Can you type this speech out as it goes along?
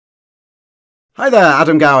Hi there,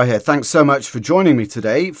 Adam Gower here. Thanks so much for joining me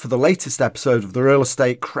today for the latest episode of the real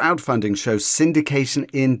estate crowdfunding show, Syndication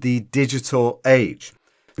in the Digital Age.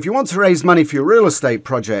 If you want to raise money for your real estate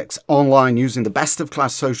projects online using the best of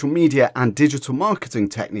class social media and digital marketing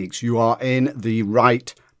techniques, you are in the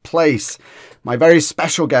right place. My very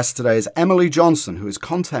special guest today is Emily Johnson, who is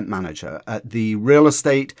content manager at the real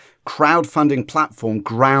estate crowdfunding platform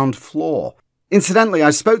GROUNDFLOOR. Incidentally,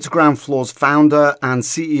 I spoke to GROUNDFLOOR's founder and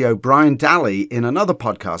CEO Brian Daly in another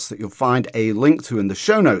podcast that you'll find a link to in the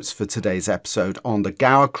show notes for today's episode on the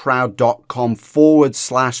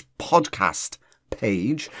gowercrowd.com/podcast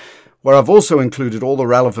page, where I've also included all the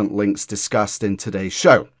relevant links discussed in today's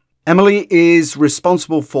show. Emily is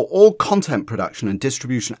responsible for all content production and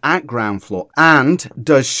distribution at GROUNDFLOOR, and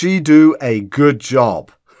does she do a good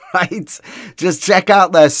job? Right? Just check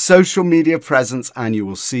out their social media presence and you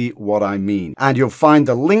will see what I mean. And you'll find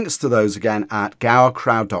the links to those again at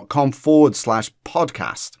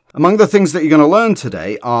gowercrowd.com/podcast. Among the things that you're going to learn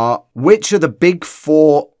today are which are the big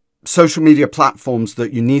four social media platforms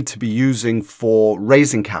that you need to be using for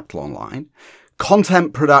raising capital online,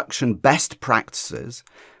 content production best practices,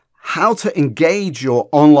 how to engage your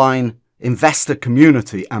online investor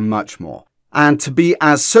community, and much more. And to be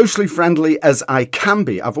as socially friendly as I can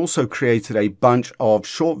be, I've also created a bunch of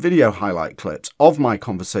short video highlight clips of my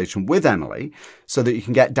conversation with Emily so that you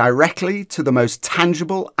can get directly to the most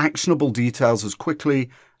tangible, actionable details as quickly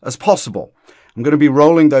as possible. I'm going to be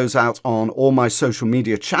rolling those out on all my social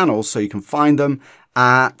media channels, so you can find them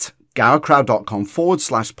at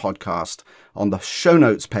gowercrowd.com/podcast on the show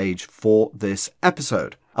notes page for this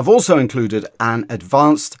episode. I've also included an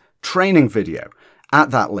advanced training video at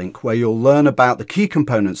that link where you'll learn about the key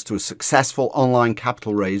components to a successful online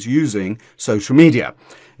capital raise using social media.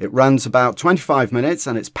 It runs about 25 minutes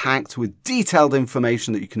and it's packed with detailed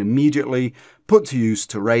information that you can immediately put to use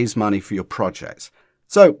to raise money for your projects.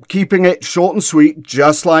 So, keeping it short and sweet,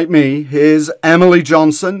 just like me, here's Emily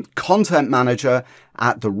Johnson, content manager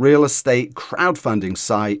at the real estate crowdfunding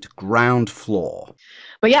site GROUNDFLOOR.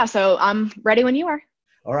 But yeah, so I'm ready when you are.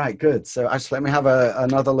 All right, good. So actually, let me have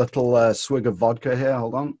another little swig of vodka here.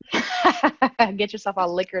 Hold on. Get yourself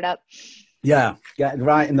all liquored up. Yeah, get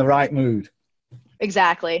right in the right mood.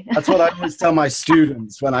 Exactly. That's what I always tell my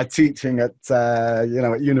students when I'm teaching at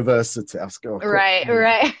at university. I go, right.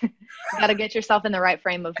 You got to get yourself in the right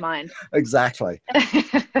frame of mind. Exactly.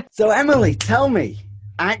 So Emily, tell me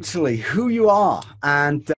actually who you are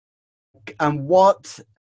and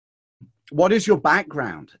what is your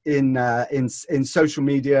background in social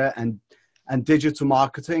media and digital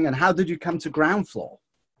marketing, and how did you come to GROUNDFLOOR?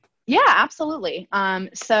 Yeah, absolutely.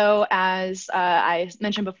 So as I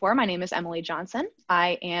mentioned before, my name is Emily Johnson.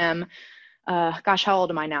 I am, how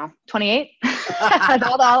old am I now? 28?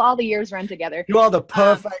 all the years run together. You are the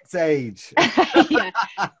perfect age. Yeah.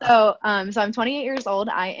 So I'm 28 years old.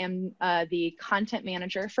 I am the content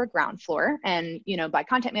manager for GROUNDFLOOR. And, by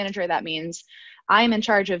content manager, that means I am in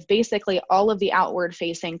charge of basically all of the outward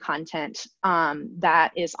facing content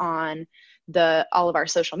that is on all of our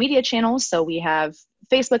social media channels. So we have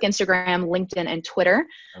Facebook, Instagram, LinkedIn, and Twitter.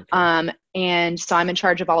 Okay. And so I'm in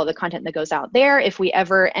charge of all of the content that goes out there. If we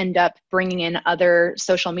ever end up bringing in other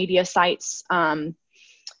social media sites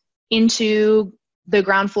into the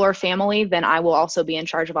GROUNDFLOOR family, then I will also be in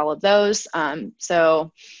charge of all of those. And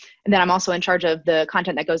then I'm also in charge of the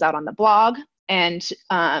content that goes out on the blog. And,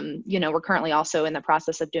 we're currently also in the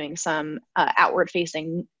process of doing some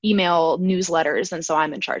outward-facing email newsletters. And so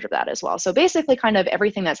I'm in charge of that as well. So basically kind of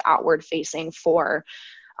everything that's outward-facing for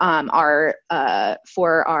our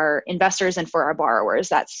investors and for our borrowers,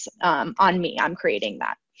 that's on me. I'm creating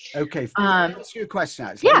that. Okay. Let me ask you a question,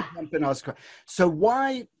 actually. Yeah. So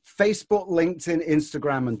why Facebook, LinkedIn,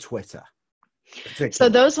 Instagram, and Twitter? So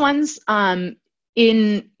those ones are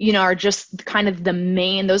just kind of the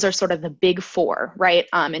main, those are sort of the big four, right?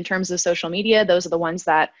 In terms of social media, those are the ones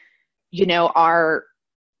that, are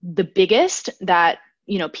the biggest that,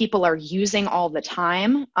 people are using all the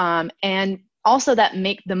time. And also that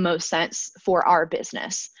make the most sense for our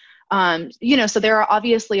business. So there are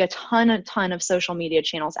obviously a ton of social media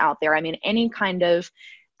channels out there. I mean, any kind of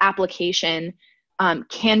application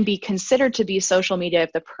can be considered to be social media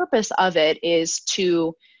if the purpose of it is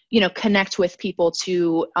to connect with people,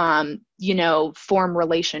 to, form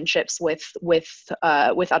relationships with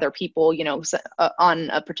other people, on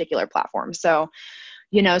a particular platform. So,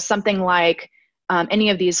 something like any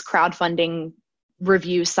of these crowdfunding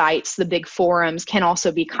review sites, the big forums, can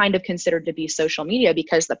also be kind of considered to be social media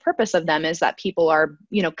because the purpose of them is that people are,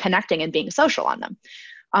 connecting and being social on them.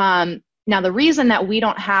 Now, the reason that we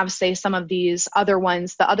don't have, say, some of these other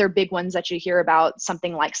ones, the other big ones that you hear about,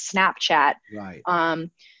 something like Snapchat, Right.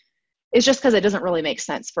 is just because it doesn't really make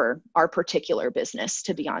sense for our particular business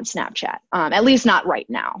to be on Snapchat, at least not right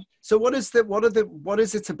now. So what is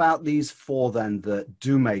it about these four then that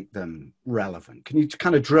do make them relevant? Can you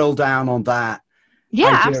kind of drill down on that Yeah,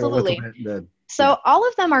 idea absolutely. a little bit? So all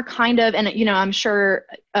of them are kind of, and I'm sure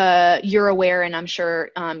you're aware, and I'm sure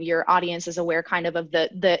your audience is aware kind of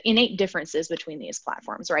the innate differences between these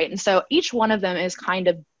platforms, right? And so each one of them is kind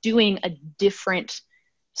of doing a different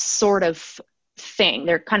sort of thing.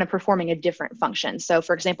 They're kind of performing a different function. So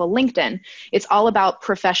for example, LinkedIn, it's all about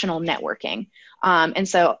professional networking. And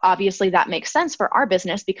so obviously that makes sense for our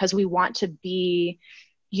business because we want to be,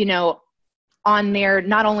 on there,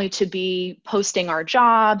 not only to be posting our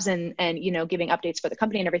jobs and giving updates for the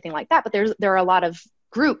company and everything like that, but there are a lot of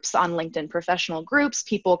groups on LinkedIn, professional groups,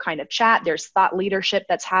 people kind of chat, there's thought leadership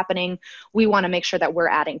that's happening. We want to make sure that we're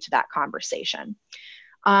adding to that conversation.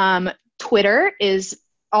 Twitter is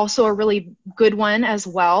also a really good one as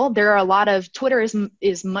well. There are a lot of, Twitter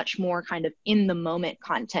is much more kind of in the moment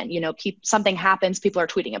content. Something happens, people are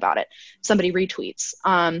tweeting about it. Somebody retweets.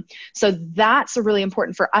 So that's really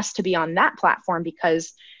important for us to be on that platform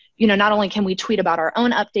because, not only can we tweet about our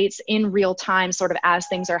own updates in real time, sort of as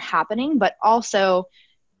things are happening, but also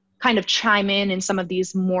kind of chime in some of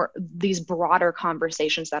these broader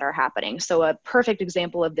conversations that are happening. So a perfect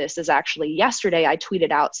example of this is actually yesterday, I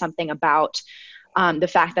tweeted out something about the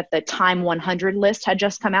fact that the Time 100 list had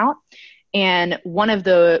just come out. And one of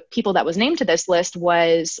the people that was named to this list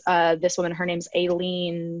was this woman. Her name's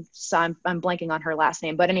Aileen. So I'm blanking on her last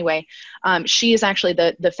name. But anyway, she is actually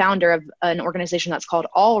the founder of an organization that's called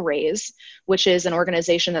All Raise, which is an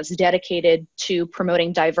organization that's dedicated to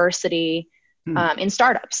promoting diversity in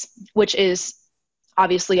startups, which is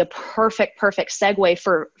obviously a perfect segue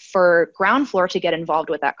for Ground Floor to get involved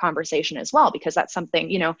with that conversation as well, because that's something,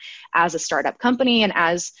 as a startup company and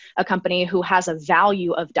as a company who has a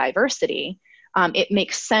value of diversity, it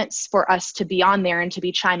makes sense for us to be on there and to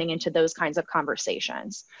be chiming into those kinds of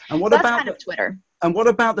conversations. And what so about that's kind of Twitter? And what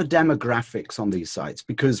about the demographics on these sites?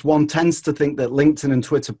 Because one tends to think that LinkedIn and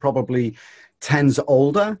Twitter probably tends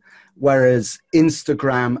older, whereas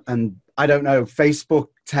Instagram and I don't know, Facebook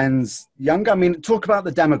tends younger. I mean, talk about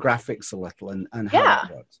the demographics a little and how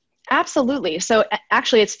that works. Absolutely. So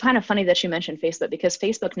actually, it's kind of funny that you mentioned Facebook because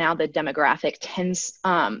Facebook now, the demographic tends,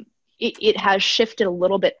 it has shifted a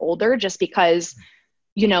little bit older just because,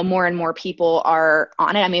 more and more people are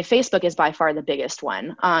on it. I mean, Facebook is by far the biggest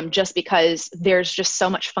one, just because there's just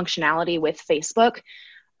so much functionality with Facebook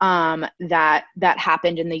that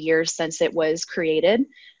happened in the years since it was created.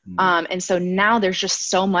 And so now there's just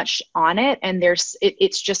so much on it, and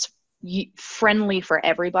it's just friendly for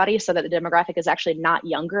everybody, so that the demographic is actually not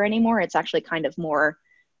younger anymore. It's actually kind of more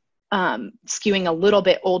skewing a little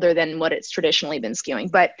bit older than what it's traditionally been skewing.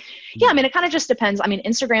 But yeah, I mean, it kind of just depends. I mean,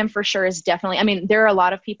 Instagram for sure is definitely, I mean, there are a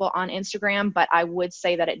lot of people on Instagram, but I would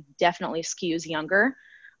say that it definitely skews younger.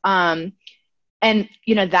 And,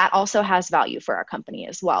 that also has value for our company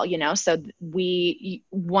as well, so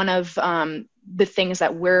one of the things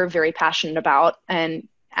that we're very passionate about, and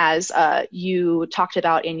as you talked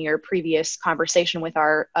about in your previous conversation with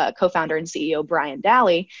our co-founder and CEO, Brian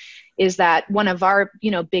Daly, is that one of our,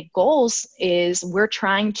 big goals is we're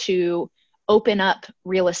trying to open up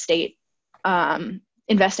real estate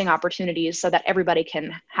investing opportunities so that everybody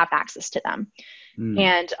can have access to them.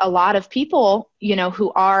 And a lot of people,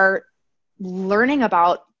 who are learning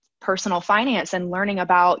about personal finance and learning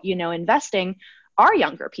about, investing are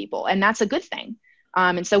younger people, and that's a good thing.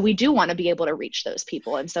 And so we do want to be able to reach those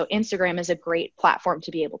people. And so Instagram is a great platform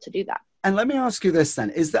to be able to do that. And let me ask you this then,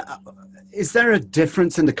 is there a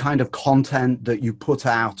difference in the kind of content that you put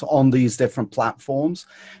out on these different platforms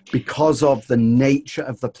because of the nature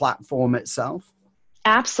of the platform itself?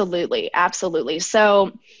 Absolutely.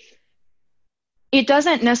 So it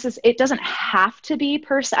doesn't have to be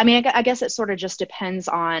I mean, I guess it sort of just depends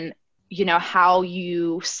on, how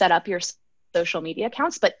you set up your social media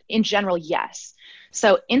accounts, but in general, yes.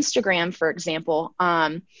 So Instagram, for example,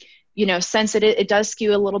 since it does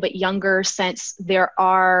skew a little bit younger, since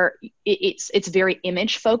it's very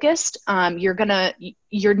image focused,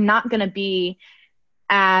 you're not gonna be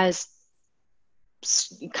as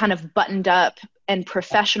kind of buttoned up and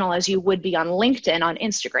professional as you would be on LinkedIn, on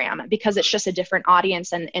Instagram, because it's just a different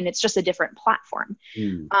audience and it's just a different platform.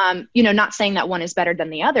 Not saying that one is better than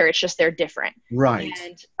the other, it's just they're different. Right.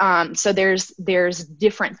 And so there's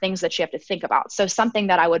different things that you have to think about. So something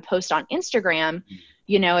that I would post on Instagram,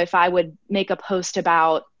 if I would make a post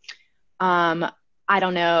about, I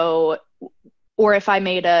don't know, or if I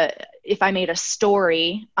made if I made a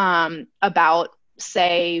story about,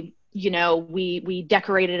 say, we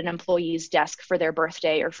decorated an employee's desk for their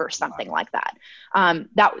birthday or for something like that.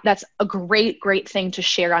 That's a great thing to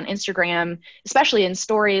share on Instagram, especially in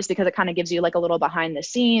stories, because it kind of gives you like a little behind the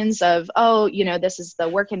scenes of, this is the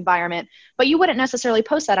work environment. But you wouldn't necessarily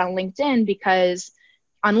post that on LinkedIn, because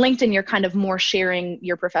on LinkedIn, you're kind of more sharing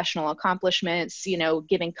your professional accomplishments,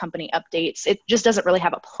 giving company updates. It just doesn't really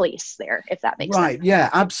have a place there, if that makes sense. Right. Yeah,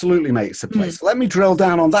 absolutely makes a place. Let me drill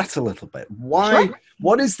down on that a little bit. Sure.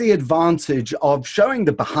 What is the advantage of showing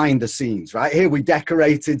the behind the scenes, right? Here we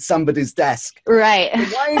decorated somebody's desk. Right.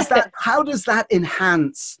 Why is that? How does that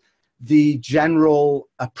enhance the general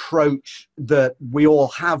approach that we all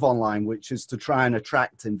have online, which is to try and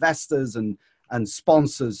attract investors and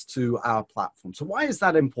sponsors to our platform? So why is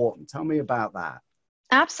that important? Tell me about that.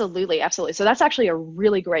 Absolutely. So that's actually a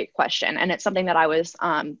really great question. And it's something that I was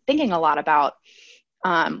thinking a lot about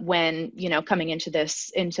when, coming into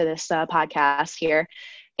this podcast here.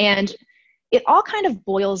 And it all kind of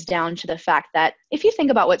boils down to the fact that if you think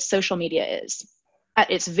about what social media is at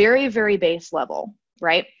its very, very base level,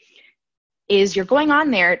 right, is you're going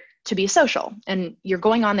on there to be social, and you're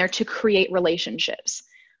going on there to create relationships.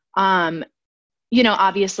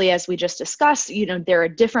 Obviously, as we just discussed, there are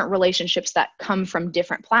different relationships that come from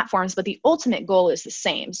different platforms, but the ultimate goal is the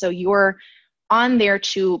same. So you're on there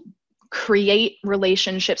to create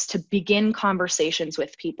relationships, to begin conversations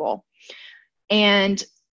with people. And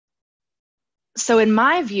so in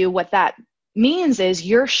my view, what that means is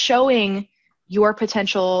you're showing your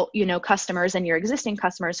potential, customers and your existing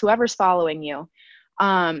customers, whoever's following you,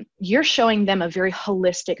 you're showing them a very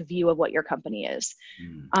holistic view of what your company is.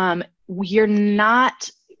 You're not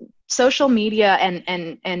social media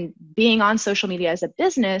and being on social media as a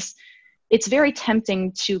business. It's very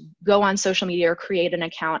tempting to go on social media or create an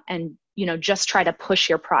account and, just try to push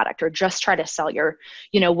your product or just try to sell your,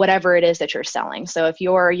 whatever it is that you're selling. So if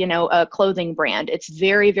you're, a clothing brand, it's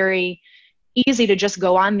very, very easy to just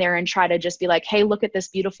go on there and try to just be like, hey, look at this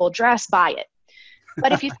beautiful dress, buy it.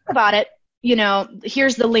 But if you think about it,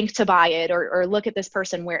 here's the link to buy it, or look at this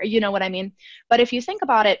person where, you know what I mean? But if you think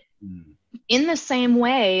about it in the same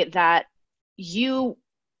way that you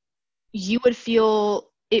would feel,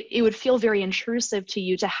 it would feel very intrusive to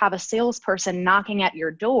you to have a salesperson knocking at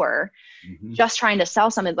your door, just trying to sell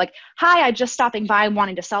something like, hi, I just stopping by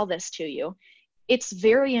wanting to sell this to you. It's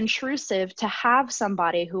very intrusive to have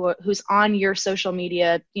somebody who's on your social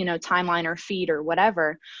media, timeline or feed or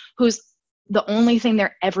whatever, who's the only thing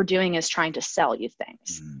they're ever doing is trying to sell you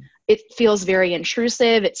things. It feels very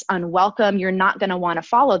intrusive. It's unwelcome. You're not going to want to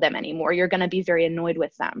follow them anymore. You're going to be very annoyed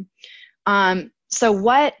with them. So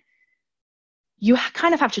what you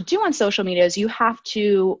kind of have to do on social media is you have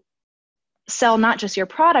to sell not just your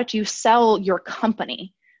product, you sell your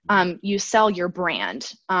company. You sell your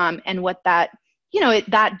brand. And what that,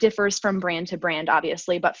 that differs from brand to brand,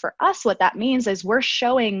 obviously. But for us, what that means is we're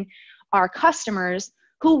showing our customers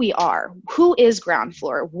who we are. Who is Ground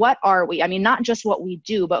Floor? What are we? I mean, not just what we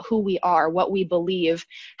do, but who we are, what we believe,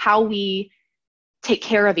 how we take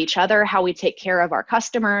care of each other, how we take care of our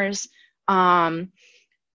customers, why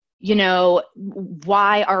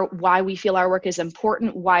we feel our work is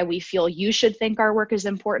important, why we feel you should think our work is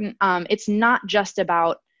important. It's not just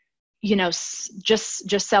about, just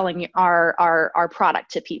selling our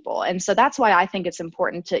product to people. And so that's why I think it's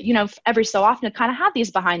important to, every so often to kind of have these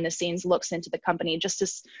behind the scenes looks into the company, just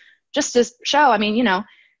to show, I mean,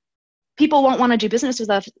 people won't want to do business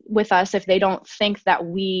with us if they don't think that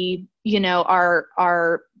we,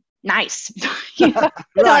 are nice.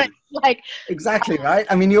 Right. Like exactly. Right.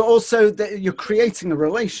 I mean, you're creating a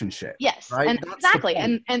relationship. Yes. Right? And exactly.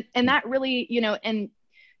 And that really, and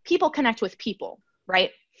people connect with people, right?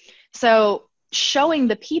 So showing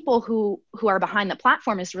the people who are behind the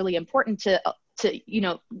platform is really important to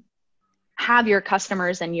have your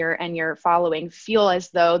customers and your following feel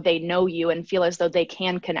as though they know you and feel as though they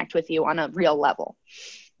can connect with you on a real level.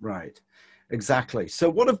 Right. Exactly. So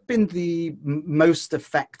what have been the most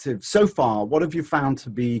effective so far? What have you found to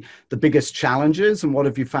be the biggest challenges, and what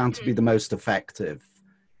have you found to be the most effective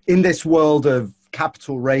in this world of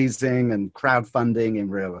capital raising and crowdfunding in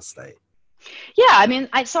real estate? Yeah, I mean,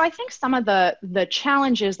 I think some of the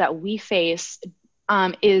challenges that we face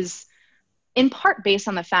is in part based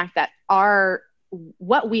on the fact that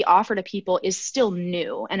what we offer to people is still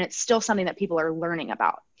new, and it's still something that people are learning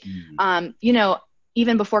about.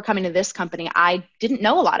 Even before coming to this company, I didn't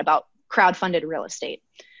know a lot about crowdfunded real estate.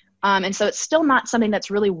 And so it's still not something that's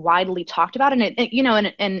really widely talked about. And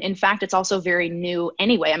and in fact, it's also very new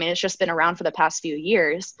anyway. I mean, it's just been around for the past few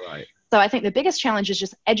years. Right. So I think the biggest challenge is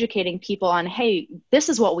just educating people on, hey, this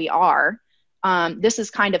is what we are. This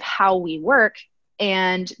is kind of how we work,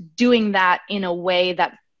 and doing that in a way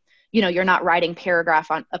that, you're not writing paragraph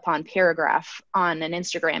upon paragraph on an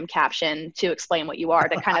Instagram caption to explain what you are,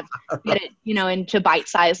 to kind of get it, into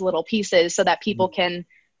bite-sized little pieces so that people can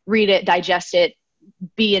read it, digest it,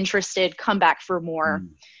 be interested, come back for more.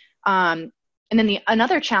 And then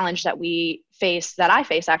another challenge that I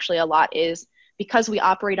face actually a lot, is because we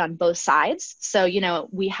operate on both sides. So,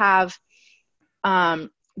 we have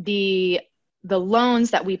the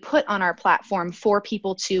loans that we put on our platform for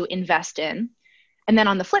people to invest in. And then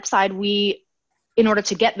on the flip side, in order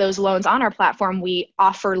to get those loans on our platform, we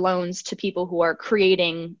offer loans to people who are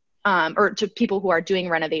creating or to people who are doing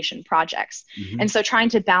renovation projects. And so trying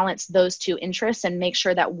to balance those two interests and make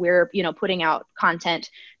sure that we're, putting out content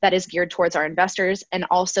that is geared towards our investors, and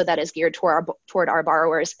also that is geared toward our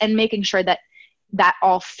borrowers, and making sure that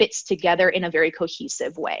all fits together in a very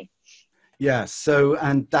cohesive way. Yeah. So,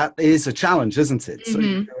 and that is a challenge, isn't it? So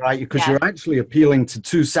you're right, because you're actually appealing to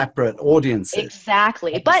two separate audiences.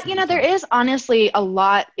 Exactly. But, there is honestly a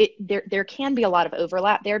lot, there can be a lot of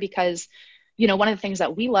overlap there, because, one of the things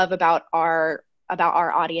that we love about our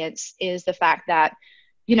audience is the fact that,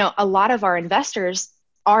 a lot of our investors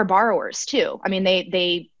are borrowers too. I mean,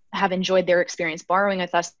 they have enjoyed their experience borrowing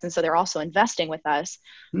with us, and so they're also investing with us.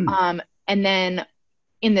 And then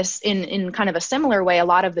in kind of a similar way, a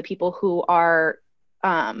lot of the people who are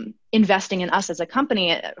investing in us as a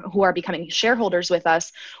company, who are becoming shareholders with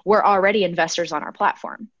us, were already investors on our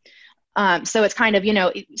platform. So it's kind of,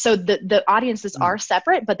 so the audiences are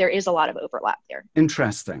separate, but there is a lot of overlap there.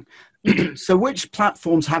 Interesting. So which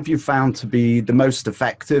platforms have you found to be the most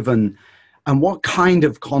effective, and what kind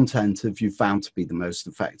of content have you found to be the most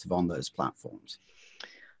effective on those platforms?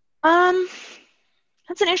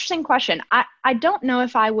 That's an interesting question. I don't know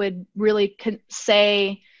if I would really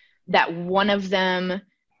say that one of them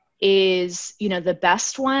is, the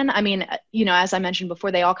best one. I mean, as I mentioned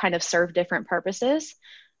before, they all kind of serve different purposes.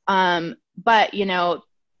 But,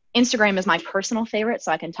 Instagram is my personal favorite,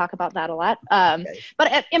 so I can talk about that a lot.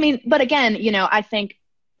 But again, I think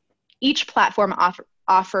each platform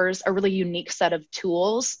offers a really unique set of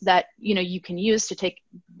tools that, you can use to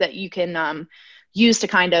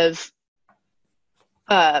kind of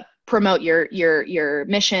promote your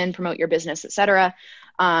mission, promote your business, et cetera.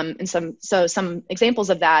 And some examples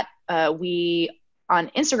of that, we on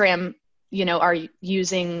Instagram, are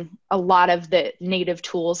using a lot of the native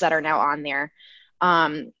tools that are now on there.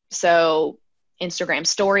 So Instagram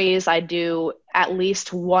stories, I do at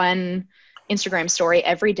least one Instagram story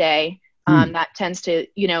every day. That tends to,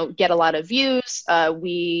 get a lot of views.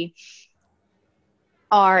 We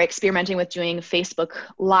are experimenting with doing Facebook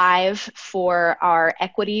Live for our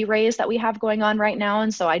equity raise that we have going on right now.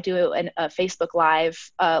 And so I do a Facebook Live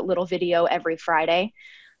little video every Friday.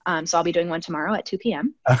 So I'll be doing one tomorrow at 2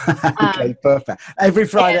 p.m. Okay, perfect. Every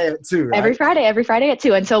Friday at 2, right? Every Friday at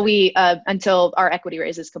 2 until our equity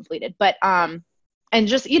raise is completed. But and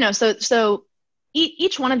just, so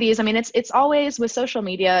each one of these, I mean, it's always with social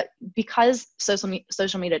media, because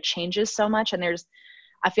social media changes so much, and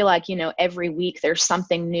I feel like, every week there's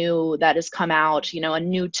something new that has come out, a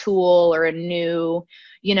new tool or a new,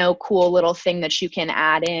 cool little thing that you can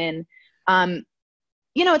add in.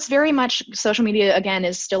 It's very much, social media, again,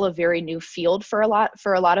 is still a very new field for a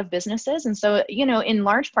lot of businesses. And so, in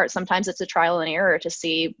large part, sometimes it's a trial and error to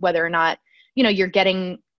see whether or not, you're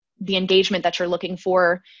getting the engagement that you're looking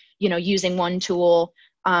for, using one tool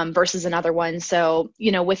versus another one. So,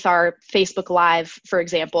 with our Facebook Live, for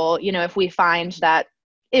example, if we find that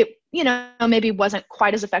it, maybe wasn't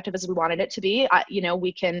quite as effective as we wanted it to be,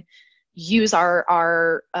 we can use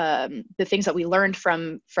our the things that we learned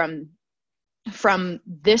from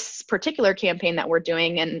this particular campaign that we're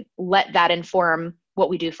doing, and let that inform what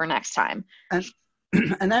we do for next time.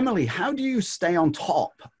 And Emily, how do you stay on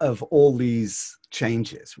top of all these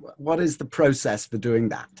changes? What is the process for doing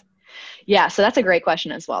that? Yeah, so that's a great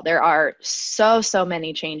question as well. There are so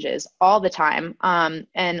many changes all the time.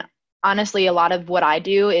 And honestly, a lot of what I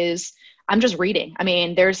do is I'm just reading. I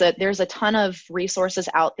mean, there's a ton of resources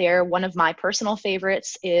out there. One of my personal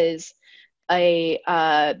favorites is a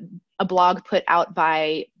blog put out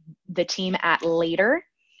by the team at Later,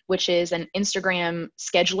 which is an Instagram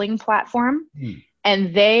scheduling platform.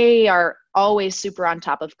 And they are always super on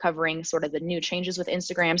top of covering sort of the new changes with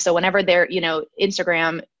Instagram. So whenever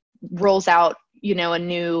Instagram rolls out, a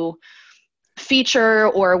new feature,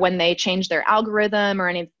 or when they change their algorithm or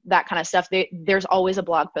any of that kind of stuff, there's always a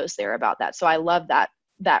blog post there about that. So I love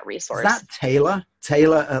that resource. Is that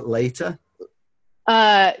Taylor at Later?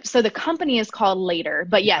 So the company is called Later,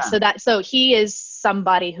 but yes, so he is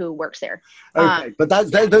somebody who works there. Okay, but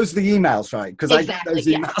those are the emails, right? Because exactly, I get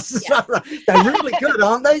those emails. Yeah. They're really good,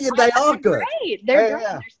 aren't they? They are good. Great. They're great.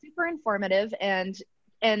 They're super informative, and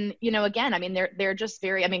again, I mean, they're just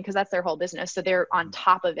very, I mean, because that's their whole business, so they're on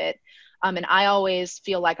top of it. And I always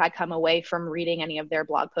feel like I come away from reading any of their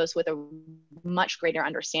blog posts with a much greater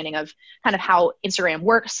understanding of kind of how Instagram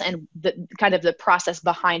works and the kind of the process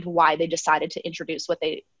behind why they decided to introduce what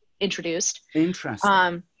they introduced.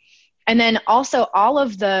 Interesting. And then also all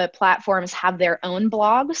of the platforms have their own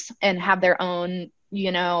blogs and have their own,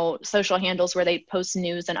 social handles where they post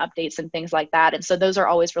news and updates and things like that. And so those are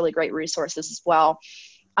always really great resources as well.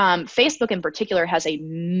 Facebook in particular has a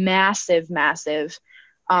massive,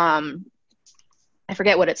 I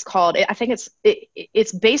forget what it's called. I think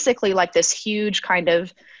it's basically like this huge kind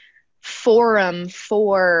of forum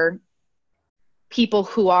for people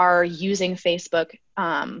who are using Facebook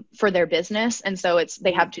for their business. And so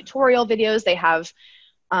they have tutorial videos, they have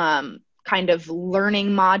kind of learning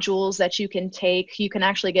modules that you can take. You can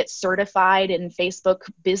actually get certified in Facebook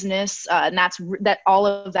business. And that all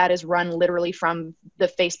of that is run literally from the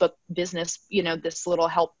Facebook business, this little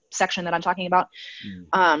help section that I'm talking about.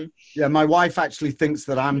 Yeah, my wife actually thinks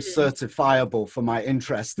that I'm certifiable for my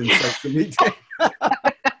interest in social media.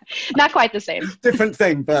 Not quite the same. Different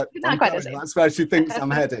thing, but not quite the same. That's where she thinks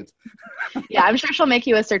I'm headed. Yeah, I'm sure she'll make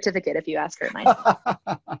you a certificate if you ask her.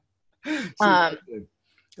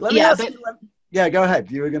 Let me ask you, go ahead.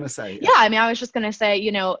 You were going to say. Yeah, I mean, I was just going to say,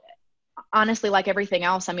 honestly, like everything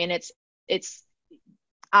else, I mean,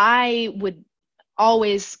 I would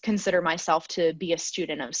always consider myself to be a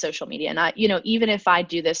student of social media. And I, even if I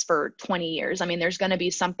do this for 20 years, I mean, there's going to be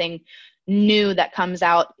something new that comes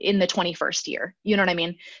out in the 21st year. You know what I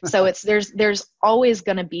mean? So there's always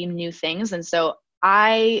going to be new things. And so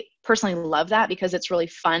I personally love that because it's really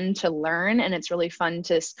fun to learn, and it's really fun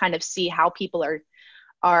to kind of see how people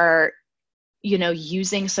are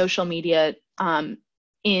using social media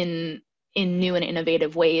in new and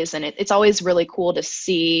innovative ways. And it's always really cool to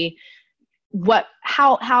see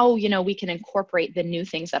how we can incorporate the new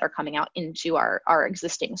things that are coming out into our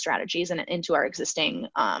existing strategies and into our existing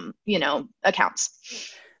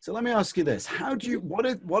accounts. So let me ask you this: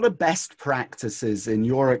 what are best practices in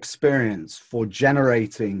your experience for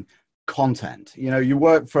generating content? You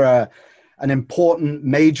work for an important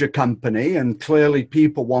major company, and clearly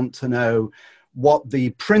people want to know what the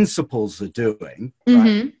principals are doing,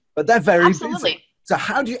 right? But they're very busy. So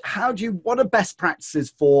what are best practices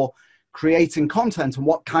for creating content, and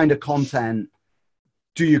what kind of content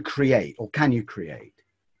do you create or can you create?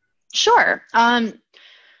 Sure.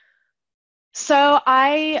 So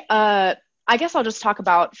I guess I'll just talk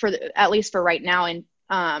about at least for right now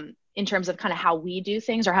in terms of kind of how we do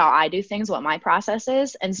things or how I do things, what my process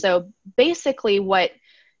is. And so basically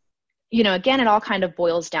again, it all kind of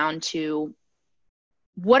boils down to,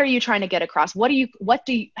 what are you trying to get across? How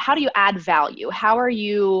do you add value? How are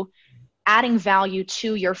you adding value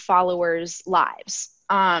to your followers' lives?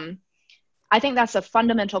 I think that's a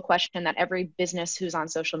fundamental question that every business who's on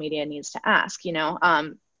social media needs to ask.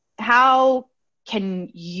 How can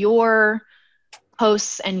your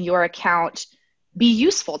posts and your account be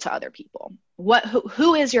useful to other people?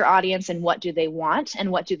 Who is your audience, and what do they want,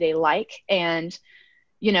 and what do they like? And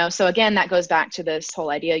so again, that goes back to this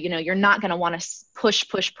whole idea, you're not going to want to push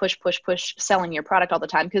selling your product all the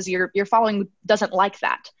time, because your following doesn't like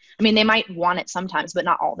that. I mean, they might want it sometimes, but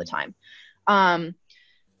not all the time.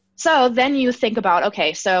 So then you think about,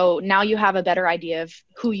 okay, so now you have a better idea of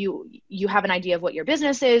who you have an idea of what your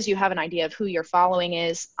business is, you have an idea of who your following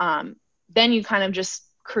is. Then you kind of just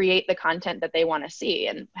create the content that they want to see.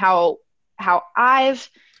 And how I've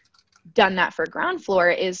done that for Ground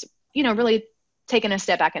Floor is, really taken a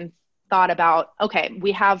step back and thought about, okay,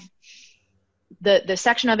 we have the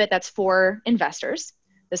section of it that's for investors,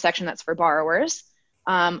 the section that's for borrowers.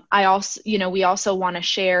 We also want to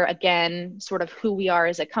share, again, sort of who we are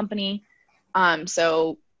as a company.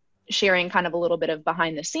 So sharing kind of a little bit of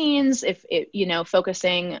behind the scenes,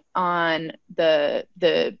 focusing on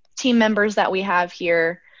the team members that we have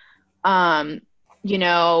here. I'll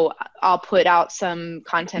put out some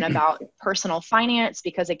content about personal finance,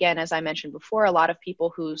 because again, as I mentioned before, a lot of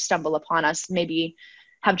people who stumble upon us maybe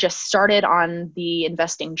have just started on the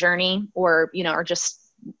investing journey, or, are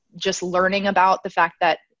just learning about the fact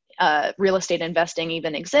that real estate investing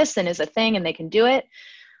even exists and is a thing, and they can do it.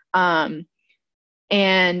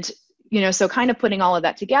 So kind of putting all of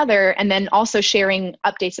that together, and then also sharing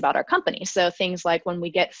updates about our company. So things like when we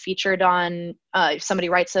get featured on, if somebody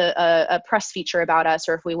writes a press feature about us,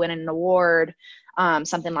 or if we win an award,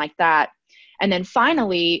 something like that. And then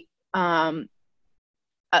finally,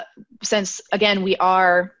 since again, we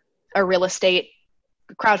are a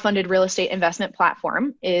crowdfunded real estate investment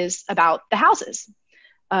platform, is about the houses.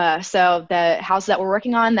 So the houses that we're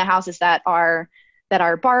working on, the houses that our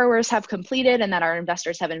borrowers have completed and that our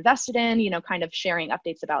investors have invested in, kind of sharing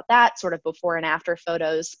updates about that, sort of before and after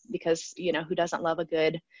photos, because, who doesn't love a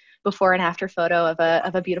good before and after photo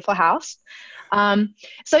of a beautiful house?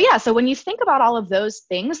 So when you think about all of those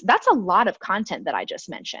things, that's a lot of content that I just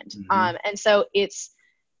mentioned. And so it's,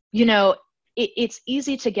 it's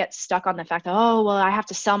easy to get stuck on the fact that, oh, well, I have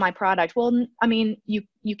to sell my product. Well, I mean,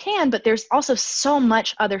 you can, but there's also so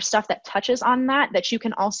much other stuff that touches on that you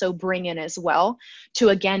can also bring in as well to,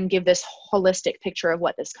 again, give this holistic picture of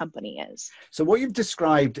what this company is. So what you've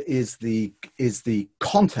described is the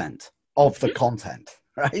content of the content,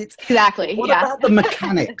 right? Exactly. What about the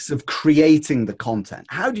mechanics of creating the content?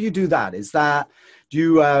 How do you do that? Do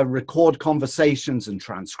you record conversations and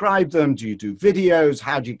transcribe them? Do you do videos?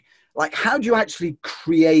 How do you actually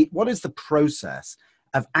create? What is the process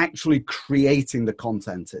of actually creating the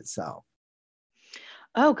content itself?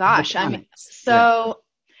 Oh gosh. So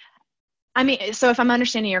if I'm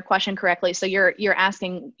understanding your question correctly, so you're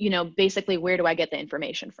asking, basically, where do I get the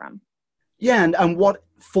information from? Yeah. And what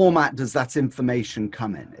format does that information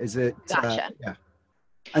come in? Is it? Gotcha. Yeah.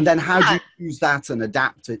 And then how do you use that and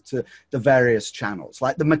adapt it to the various channels,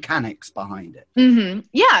 like the mechanics behind it? Mm-hmm.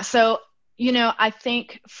 Yeah. So, I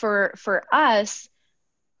think for us,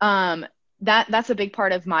 that's a big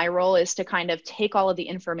part of my role, is to kind of take all of the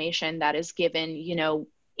information that is given,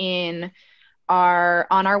 on our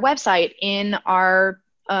website, in our,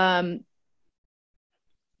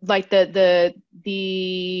 like the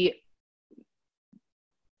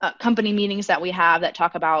company meetings that we have that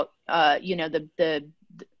talk about,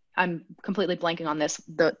 I'm completely blanking on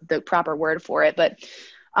the proper word for it, but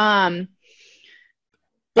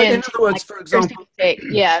in other words, for example, like,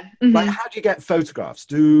 how do you get photographs?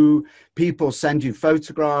 Do people send you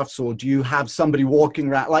photographs, or do you have somebody walking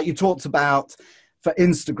around, like you talked about for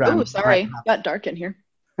Instagram? Oh, sorry, got dark in here.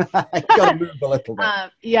 You got to move a little bit. I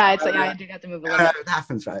do have to move a little bit. It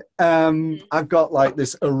happens, right? I've got like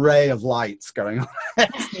this array of lights going on.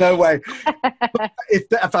 There's no way.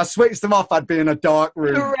 If I switched them off, I'd be in a dark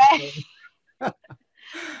room. So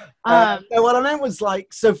what I meant was,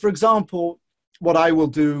 like, so for example, what I will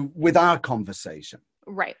do with our conversation,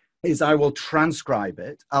 right, is I will transcribe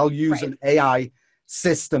it. I'll use an AI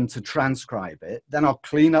system to transcribe it. Then I'll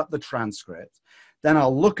clean up the transcript. Then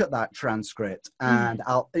I'll look at that transcript, and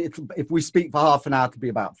if we speak for half an hour, it'll be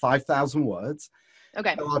about 5,000 words.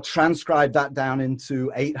 Okay. So I'll transcribe that down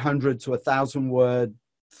into 800 to 1,000 word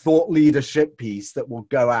thought leadership piece that will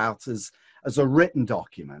go out as a written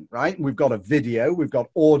document, right? We've got a video, we've got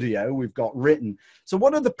audio, we've got written. So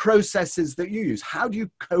what are the processes that you use? How do you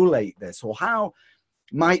collate this? Or how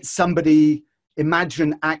might somebody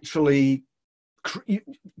imagine actually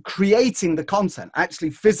creating the content, actually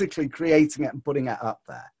physically creating it and putting it up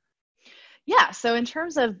there? Yeah. So in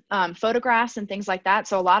terms of photographs and things like that,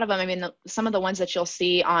 so a lot of them, some of the ones that you'll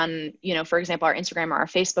see on, for example, our Instagram or our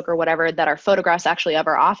Facebook or whatever, that are photographs actually of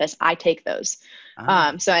our office, I take those.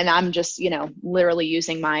 And I'm just, literally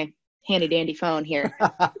using my handy dandy phone here,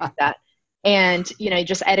 that, and,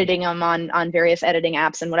 just editing them on various editing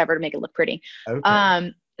apps and whatever to make it look pretty.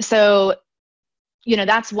 Okay. So,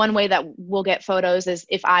 that's one way that we'll get photos, is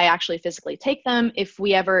if I actually physically take them. If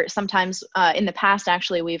we ever, sometimes in the past,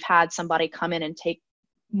 actually, we've had somebody come in and take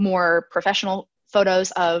more professional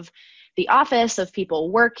photos of the office, of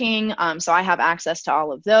people working. So I have access to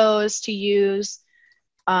all of those to use.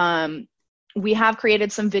 We have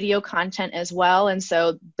created some video content as well. And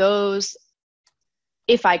so those,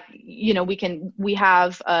 we have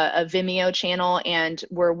a Vimeo channel, and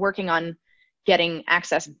we're working on getting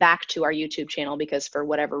access back to our YouTube channel, because for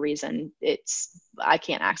whatever reason, I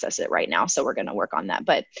can't access it right now. So we're going to work on that.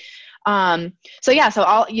 But, so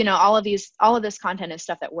all of this content is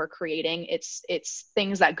stuff that we're creating. It's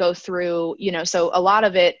things that go through, so a lot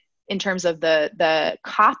of it in terms of the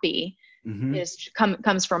copy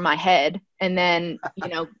comes from my head. And then,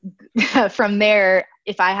 from there,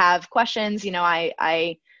 if I have questions,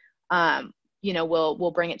 I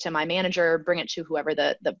we'll bring it to my manager, bring it to whoever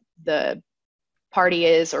the party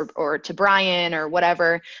is, or to Brian or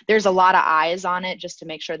whatever. There's a lot of eyes on it just to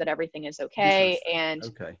make sure that everything is okay. And,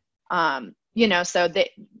 so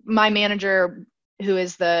my manager, who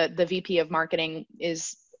is the VP of marketing,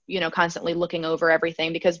 is, constantly looking over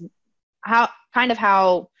everything, because how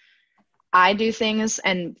I do things,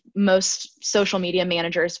 and most social media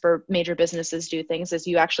managers for major businesses do things, is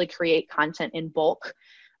you actually create content in bulk.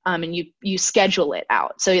 and you schedule it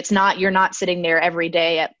out. So you're not sitting there every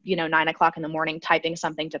day at 9 o'clock in the morning typing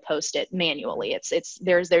something to post it manually.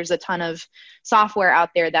 There's a ton of software out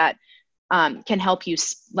there that can help you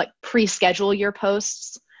like pre-schedule your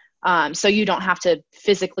posts. So you don't have to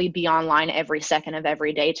physically be online every second of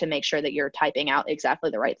every day to make sure that you're typing out exactly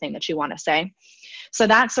the right thing that you want to say. So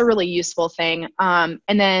that's a really useful thing. And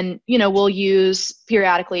then, we'll use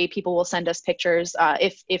periodically, people will send us pictures.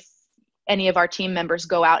 If any of our team members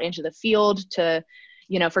go out into the field to,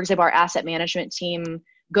 for example, our asset management team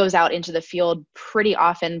goes out into the field pretty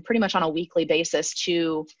often, pretty much on a weekly basis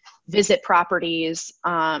to visit properties.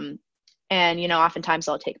 And, oftentimes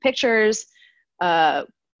they'll take pictures. I've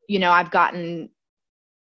gotten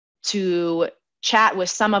to chat with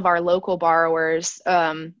some of our local borrowers,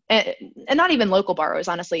 and not even local borrowers,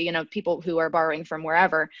 honestly, people who are borrowing from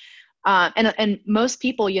wherever. And most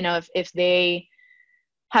people, if they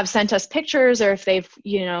have sent us pictures, or if they've,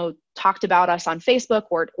 talked about us on Facebook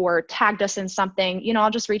or tagged us in something, I'll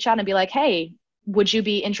just reach out and be like, hey, would you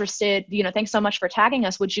be interested, thanks so much for tagging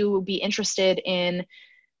us. Would you be interested in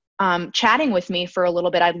chatting with me for a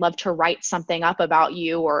little bit? I'd love to write something up about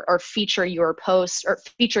you, or feature your post, or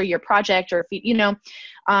feature your project, or,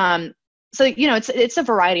 so, it's a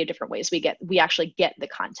variety of different ways we actually get the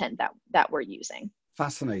content that we're using.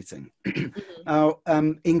 Fascinating. Now,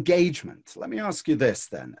 engagement. Let me ask you this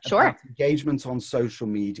then. Sure. About engagement on social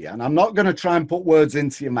media. And I'm not going to try and put words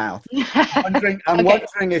into your mouth. I'm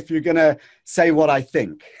wondering if you're going to say what I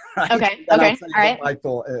think. Right? Okay. And Okay. I'll tell you All what I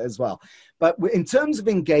thought as well. But in terms of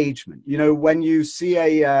engagement, when you see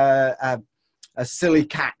a silly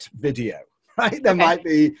cat video, right? There might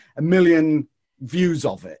be 1 million views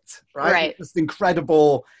of it, right? Right. Just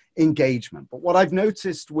incredible engagement. But what I've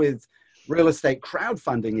noticed with real estate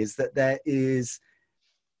crowdfunding is that there is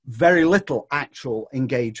very little actual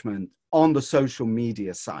engagement on the social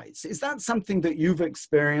media sites. Is that something that you've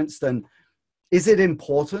experienced, and is it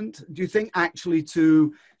important, do you think, actually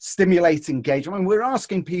to stimulate engagement? I mean, we're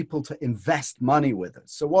asking people to invest money with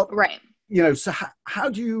us. So so how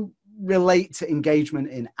do you relate to engagement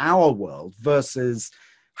in our world versus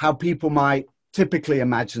how people might typically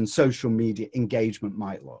imagine social media engagement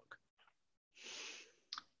might look?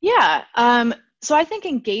 Yeah. So I think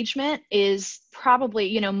engagement is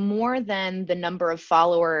probably, more than the number of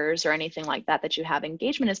followers or anything like that you have.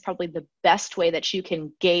 Engagement is probably the best way that you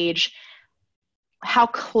can gauge how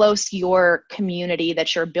close your community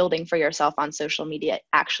that you're building for yourself on social media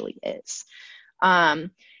actually is. And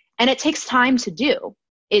it takes time to do.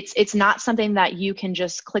 It's not something that you can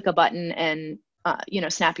just click a button and,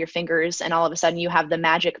 snap your fingers and all of a sudden you have the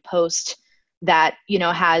magic post that,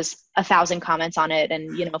 has 1,000 comments on it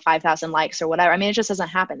and, 5,000 likes or whatever. I mean, it just doesn't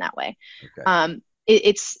happen that way. Okay.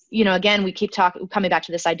 It's, again, we keep coming back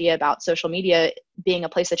to this idea about social media being a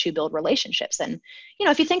place that you build relationships. And,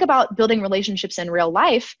 if you think about building relationships in real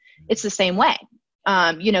life, it's the same way.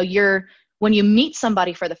 When you meet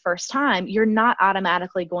somebody for the first time, you're not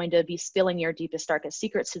automatically going to be spilling your deepest, darkest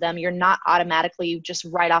secrets to them. You're not automatically just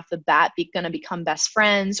right off the bat going to become best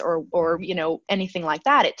friends or anything like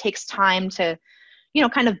that. It takes time to,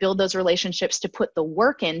 kind of build those relationships, to put the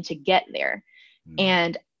work in to get there.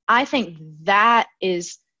 And I think that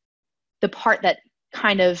is the part that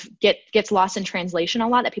kind of gets lost in translation a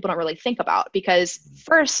lot, that people don't really think about. Because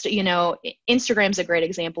first, Instagram's a great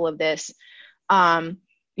example of this.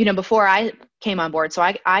 Before I came on board, so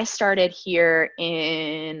I started here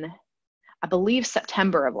in, I believe,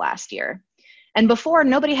 September of last year. And before,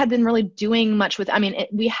 nobody had been really doing much with,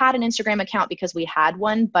 we had an Instagram account because we had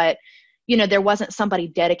one, but, there wasn't somebody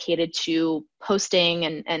dedicated to posting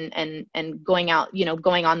and going out,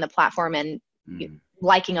 going on the platform and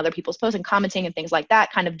liking other people's posts and commenting and things like that,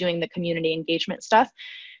 kind of doing the community engagement stuff.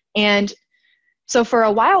 And so for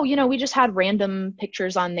a while, we just had random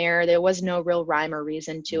pictures on there. There was no real rhyme or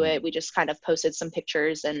reason to it. We just kind of posted some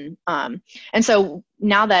pictures. And so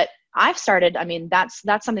now that I've started, that's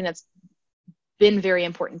something that's been very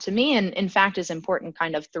important to me, and in fact is important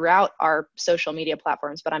kind of throughout our social media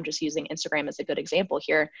platforms, but I'm just using Instagram as a good example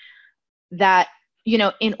here, that,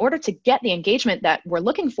 in order to get the engagement that we're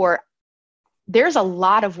looking for, there's a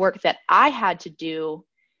lot of work that I had to do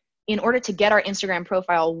in order to get our Instagram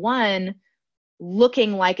profile, one,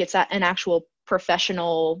 looking like it's an actual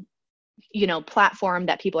professional, platform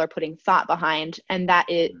that people are putting thought behind, and that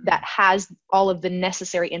has all of the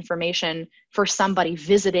necessary information for somebody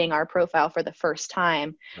visiting our profile for the first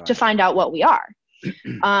time to find out what we are.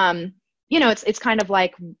 It's kind of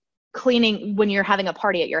like, cleaning, when you're having a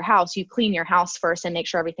party at your house, you clean your house first and make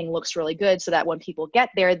sure everything looks really good so that when people get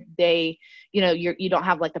there, they, you don't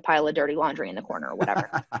have like the pile of dirty laundry in the corner or whatever.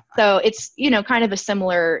 So it's, kind of a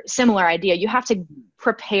similar idea. You have to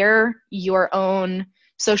prepare your own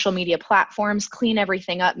social media platforms, clean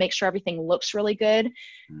everything up, make sure everything looks really good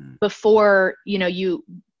before,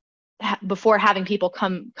 before having people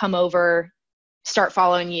come over, start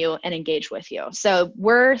following you and engage with you. So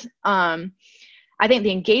I think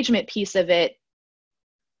the engagement piece of it,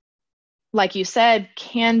 like you said,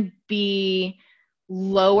 can be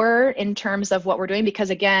lower in terms of what we're doing,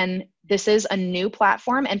 because again, this is a new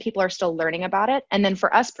platform and people are still learning about it. And then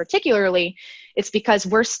for us particularly, it's because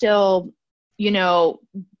we're still,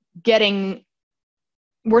 getting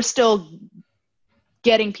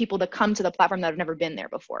people to come to the platform that have never been there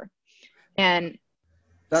before. And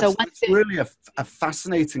that's really a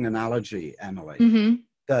fascinating analogy, Emily. Mm-hmm.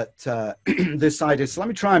 That this idea. So let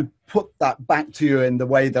me try and put that back to you in the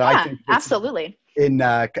way that I think absolutely in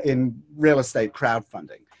real estate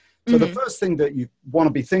crowdfunding. So the first thing that you want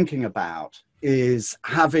to be thinking about is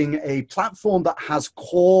having a platform that has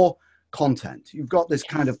core content. You've got this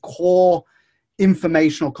kind of core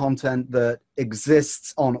informational content that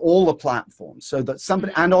exists on all the platforms, so that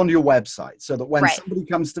somebody, and on your website, so that when somebody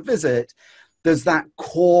comes to visit, there's that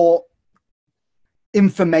core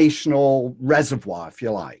informational reservoir, if you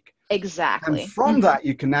like. Exactly. And from that,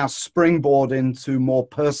 you can now springboard into more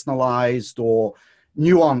personalized or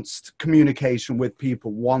nuanced communication with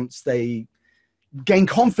people once they gain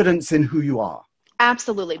confidence in who you are.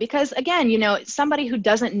 Absolutely. Because again, somebody who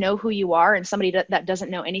doesn't know who you are and somebody that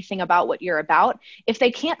doesn't know anything about what you're about, if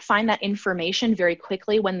they can't find that information very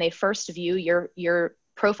quickly when they first view your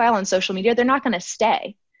profile on social media, they're not going to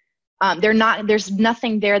stay. There's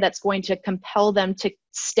nothing there that's going to compel them to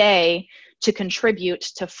stay, to contribute,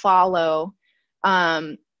 to follow.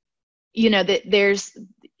 That's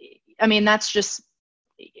just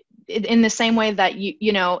in the same way that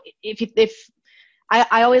if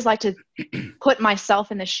I always like to put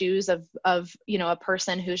myself in the shoes of a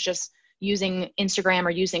person who's just using Instagram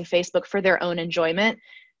or using Facebook for their own enjoyment.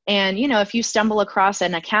 And, if you stumble across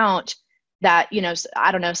an account that,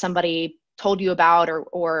 I don't know, somebody told you about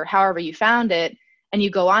or however you found it, and you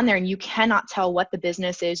go on there and you cannot tell what the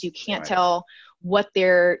business is, you can't tell what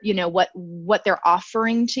they're, what they're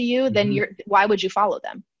offering to you, then why would you follow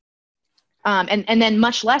them? And then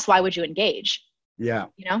much less, why would you engage? Yeah.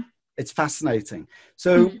 It's fascinating.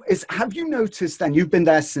 So have you noticed then, you've been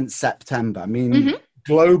there since September, I mean,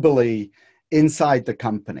 globally inside the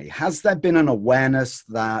company, has there been an awareness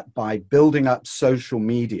that by building up social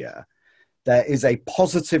media, there is a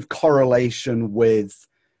positive correlation with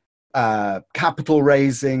capital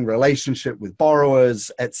raising, relationship with borrowers,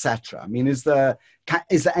 etc.? I mean, is there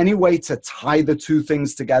any way to tie the two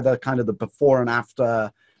things together, kind of the before and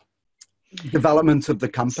after development of the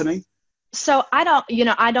company? So I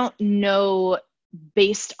don't know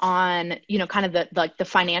based on, kind of the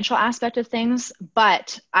financial aspect of things,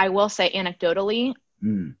 but I will say anecdotally,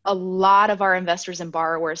 a lot of our investors and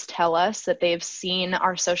borrowers tell us that they've seen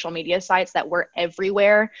our social media sites, that we're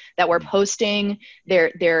everywhere, that we're posting,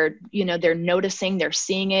 they're noticing, they're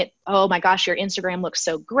seeing it. Oh my gosh, your Instagram looks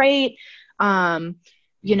so great. Oh,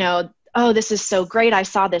 this is so great. I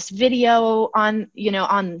saw this video on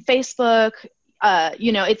Facebook.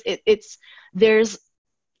 It's there's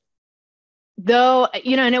though,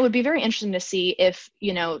 and it would be very interesting to see if,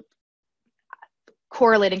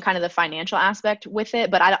 correlating kind of the financial aspect with it.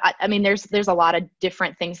 But I mean, there's a lot of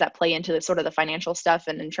different things that play into the sort of the financial stuff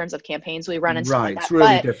and in terms of campaigns we run and stuff like that. It's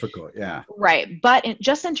really difficult. Yeah. Right. But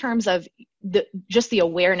just in terms of the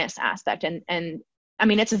awareness aspect and I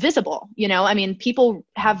mean, it's visible, I mean, people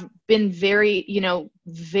have been very,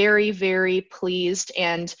 very, very pleased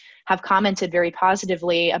and have commented very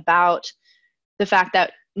positively about the fact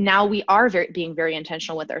that now we are being very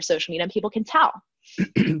intentional with our social media and people can tell.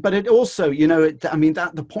 But it also,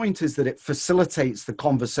 the point is that it facilitates the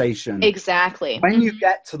conversation. Exactly. When you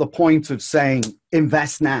get to the point of saying,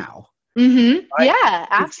 invest now. Right? It's Yeah,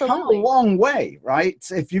 absolutely. come a long way, right?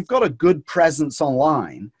 If you've got a good presence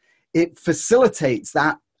online, it facilitates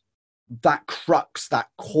that crux, that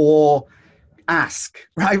core ask,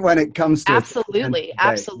 right? When it comes to absolutely.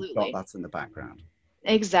 That's in the background.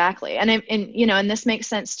 Exactly. And this makes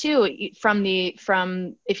sense too, from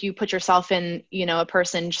if you put yourself in, a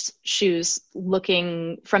person's shoes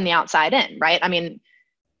looking from the outside in, right? I mean,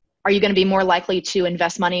 are you going to be more likely to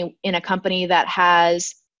invest money in a company that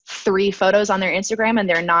has 3 photos on their Instagram and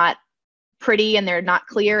they're not pretty and they're not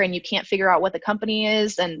clear and you can't figure out what the company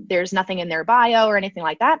is and there's nothing in their bio or anything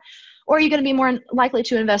like that? Or are you going to be more likely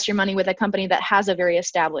to invest your money with a company that has a very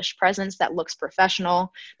established presence, that looks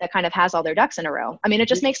professional, that kind of has all their ducks in a row? I mean, it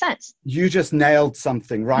just makes sense. You just nailed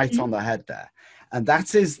something right on the head there. And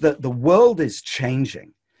that is that the world is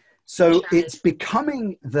changing. So it's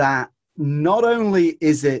becoming that not only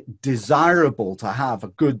is it desirable to have a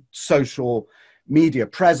good social media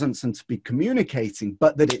presence and to be communicating,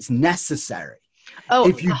 but that it's necessary.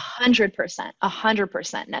 Oh,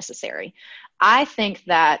 100% necessary. I think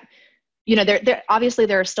that, you know, there obviously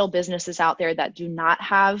there are still businesses out there that do not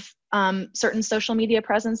have certain social media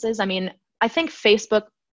presences. I mean, I think Facebook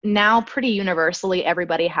now pretty universally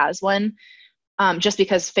everybody has one. Just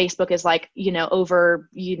because Facebook is like, you know, over,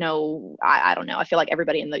 you know, I don't know. I feel like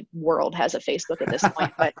everybody in the world has a Facebook at this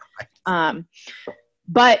point,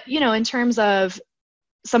 but you know, in terms of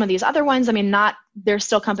some of these other ones, I mean, there's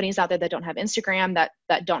still companies out there that don't have Instagram,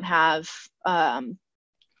 that don't have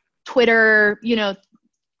Twitter, you know,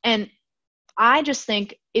 and I just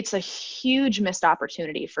think it's a huge missed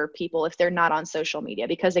opportunity for people if they're not on social media,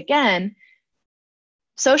 because again,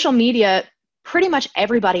 social media, pretty much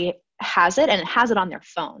everybody has it, and it has it on their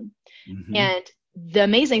phone. Mm-hmm. And the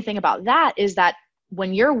amazing thing about that is that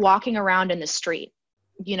when you're walking around in the street,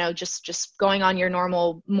 you know, just going on your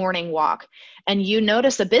normal morning walk, and you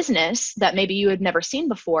notice a business that maybe you had never seen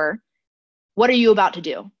before, what are you about to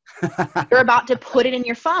do? You're about to put it in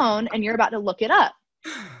your phone and you're about to look it up.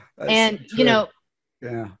 And, so you know,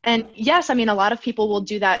 yeah. And yes, I mean, a lot of people will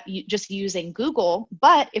do that just using Google,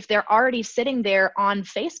 but if they're already sitting there on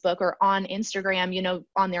Facebook or on Instagram, you know,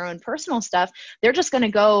 on their own personal stuff, they're just going to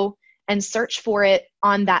go and search for it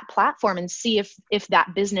on that platform and see if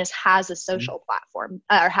that business has a social platform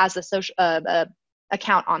or has a social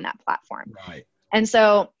account on that platform. Right. And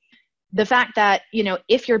so the fact that, you know,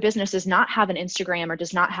 if your business does not have an Instagram or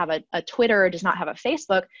does not have a Twitter or does not have a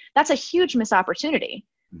Facebook, that's a huge missed opportunity.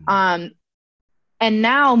 Mm-hmm. And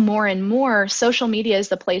now more and more, social media is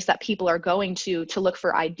the place that people are going to look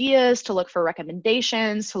for ideas, to look for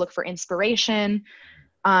recommendations, to look for inspiration.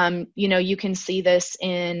 You know, you can see this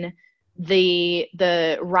in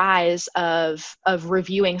the rise of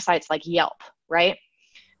reviewing sites like Yelp, right?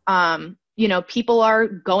 You know, people are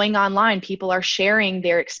going online, people are sharing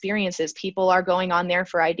their experiences, people are going on there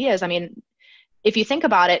for ideas. I mean, if you think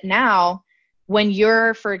about it now, when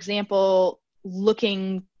you're, for example,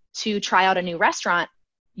 looking to try out a new restaurant,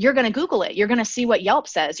 you're going to Google it. You're going to see what Yelp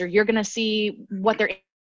says, or you're going to see what their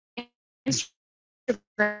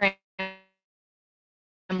Instagram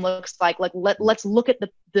looks like. Like let's look at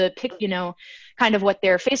the pic, you know, kind of what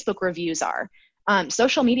their Facebook reviews are.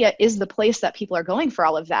 Social media is the place that people are going for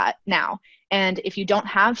all of that now. And if you don't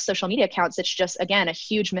have social media accounts, it's just, again, a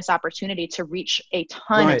huge missed opportunity to reach a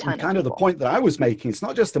ton of people. Kind of the point that I was making, it's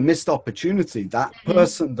not just a missed opportunity. That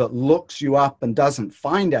person that looks you up and doesn't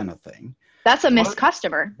find anything, that's a missed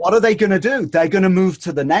customer. What are they going to do? They're going to move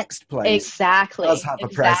to the next place. Exactly. Does have a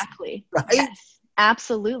presence, right? Yes,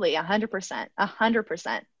 absolutely. 100%.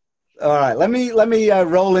 100%. All right. Let me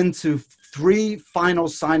roll into 3 final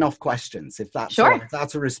sign-off questions, if that's sure.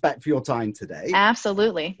 Out of respect for your time today.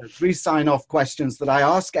 Absolutely. 3 sign-off questions that I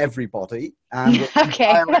ask everybody, and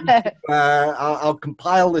okay. I'll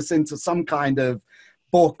compile this into some kind of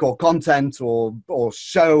book or content or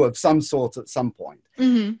show of some sort at some point.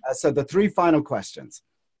 Mm-hmm. So the 3 final questions: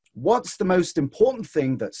 what's the most important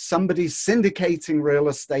thing that somebody syndicating real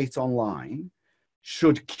estate online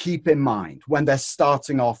should keep in mind when they're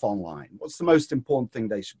starting off online? What's the most important thing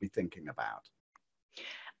they should be thinking about?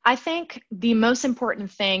 I think the most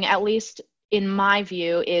important thing, at least in my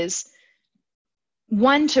view, is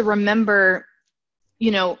one, to remember,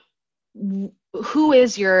 you know, who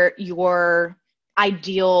is your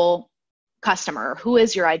ideal customer? Who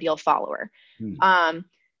is your ideal follower? And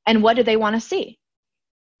what do they want to see?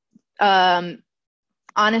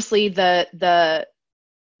 Honestly,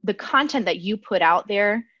 the content that you put out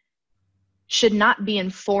there should not be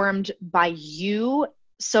informed by you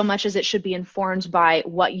so much as it should be informed by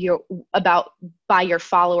by your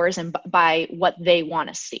followers and by what they want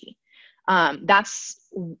to see. That's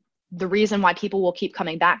the reason why people will keep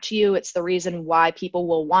coming back to you. It's the reason why people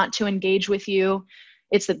will want to engage with you.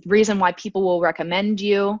 It's the reason why people will recommend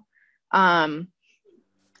you.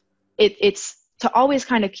 It's to always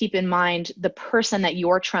kind of keep in mind the person that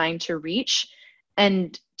you're trying to reach,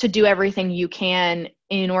 and to do everything you can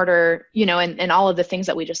in order, you know, and all of the things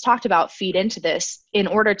that we just talked about feed into this in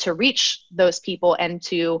order to reach those people and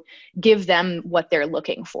to give them what they're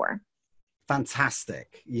looking for.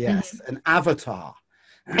 Fantastic. Yes. Mm-hmm. An avatar.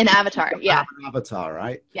 An avatar. Yeah. An avatar,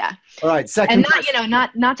 right? Yeah. All right. Second. And not, you know,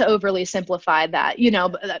 not to overly simplify that, you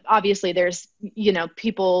know, obviously there's, you know,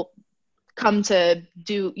 people come to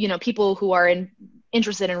do, people who are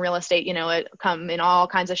interested in real estate, come in all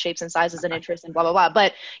kinds of shapes and sizes and interests and blah, blah, blah.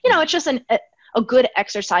 But, it's just a good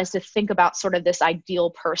exercise to think about sort of this ideal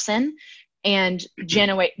person and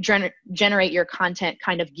generate your content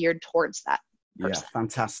kind of geared towards that person. Yeah,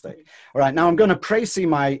 fantastic. All right, now I'm going to précis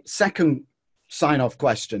my second sign-off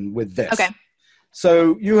question with this. Okay.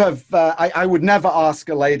 So you have, I would never ask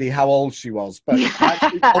a lady how old she was, but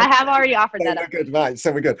I have already offered that. We're good, right?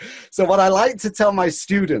 So we're good. So what I like to tell my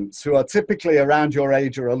students who are typically around your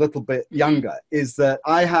age or a little bit younger is that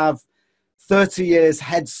I have 30 years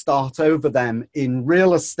head start over them in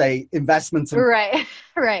real estate investment. Right.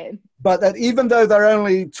 But that even though they're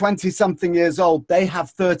only 20 something years old, they have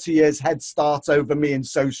 30 years head start over me in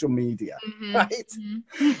social media, right?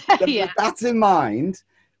 So Yeah. with that in mind,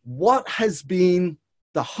 what has been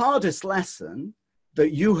the hardest lesson that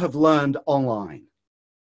you have learned online?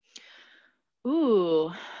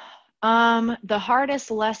 Ooh, the hardest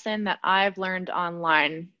lesson that I've learned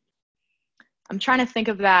online. I'm trying to think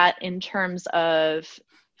of that in terms of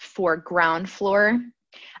for ground floor.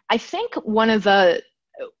 I think I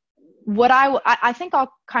think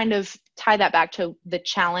I'll kind of tie that back to the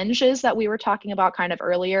challenges that we were talking about kind of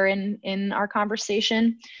earlier in our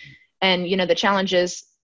conversation. And, the challenges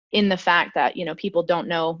in the fact that, people don't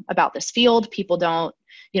know about this field. People don't,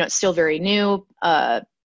 it's still very new. I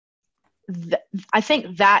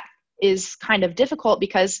think that is kind of difficult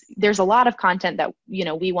because there's a lot of content that,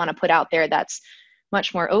 we want to put out there that's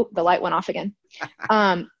much more, the light went off again.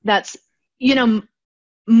 That's,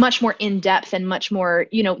 much more in depth and much more,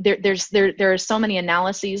 there are so many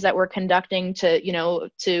analyses that we're conducting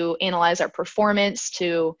to analyze our performance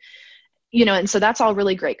and so that's all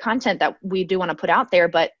really great content that we do want to put out there.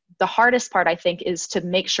 But the hardest part, I think, is to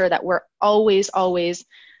make sure that we're always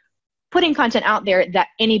putting content out there that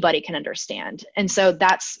anybody can understand. And so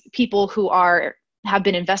that's people who have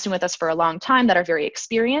been investing with us for a long time, that are very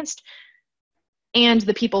experienced, and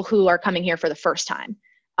the people who are coming here for the first time.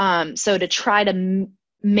 So to try to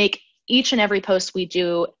make each and every post we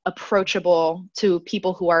do approachable to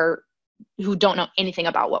people who don't know anything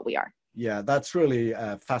about what we are. Yeah, that's really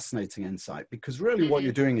a fascinating insight, because really what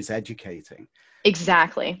you're doing is educating.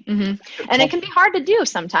 Exactly. And it can be hard to do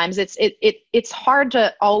sometimes. It's hard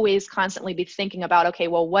to always constantly be thinking about, okay,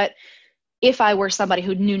 well, what if I were somebody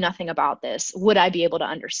who knew nothing about this, would I be able to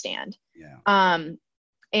understand? Yeah.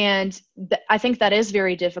 And I think that is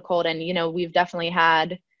very difficult. And, we've definitely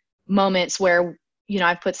had moments where,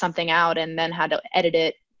 I've put something out and then had to edit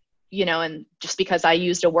it, and just because I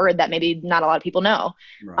used a word that maybe not a lot of people know,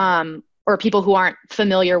 right. Or people who aren't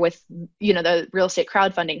familiar with, the real estate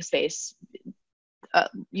crowdfunding space,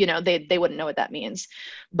 they wouldn't know what that means.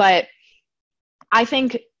 But I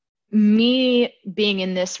think me being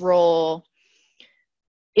in this role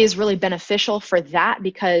is really beneficial for that,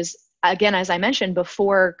 because again, as I mentioned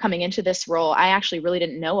before coming into this role, I actually really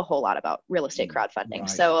didn't know a whole lot about real estate crowdfunding. Right.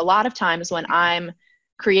 So a lot of times when I'm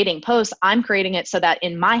creating posts, I'm creating it so that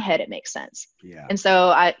in my head it makes sense. Yeah. And so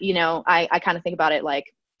I kind of think about it like,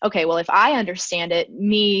 okay, well, if I understand it,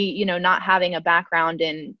 me, not having a background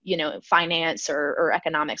in, finance or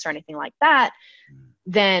economics or anything like that,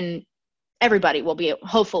 then everybody will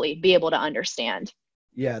hopefully be able to understand.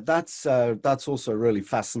 Yeah, that's also a really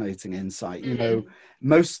fascinating insight.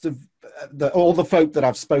 Most of all the folk that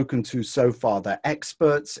I've spoken to so far, they're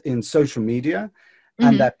experts in social media.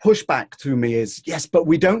 And their pushback to me is, yes, but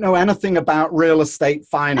we don't know anything about real estate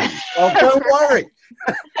finance. Well, don't worry.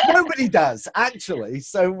 Nobody does, actually.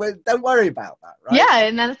 So don't worry about that, right? Yeah,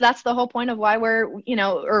 and that's the whole point of why we're,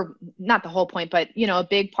 or not the whole point, but, a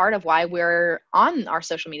big part of why we're on our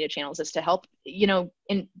social media channels is to help,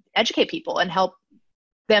 educate people and help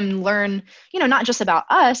them learn, not just about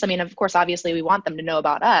us. I mean, of course, obviously we want them to know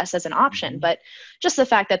about us as an option, but just the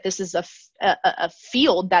fact that this is a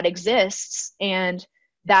field that exists, and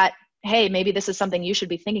that, hey, maybe this is something you should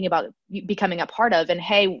be thinking about becoming a part of. And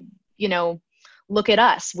hey, look at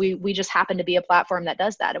us. We just happen to be a platform that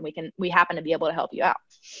does that, and we happen to be able to help you out.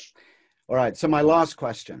 All right. So my last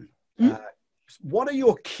question, what are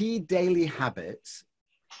your key daily habits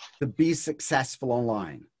to be successful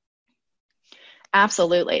online?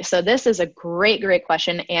 Absolutely. So this is a great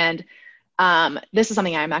question. And this is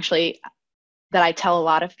something that I tell a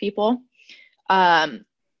lot of people. I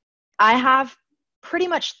have pretty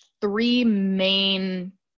much 3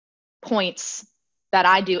 main points that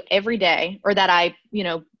I do every day, or that I,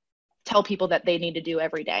 tell people that they need to do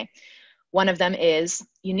every day. One of them is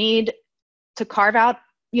you need to carve out,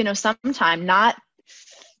 some time, not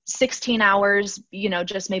 16 hours,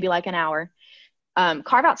 just maybe like an hour,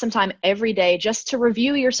 carve out some time every day just to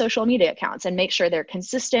review your social media accounts and make sure they're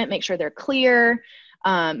consistent, make sure they're clear,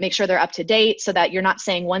 make sure they're up to date, so that you're not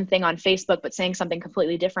saying one thing on Facebook but saying something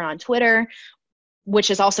completely different on Twitter,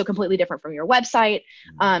 which is also completely different from your website.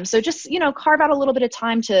 So just, carve out a little bit of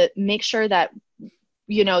time to make sure that,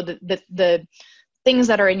 the things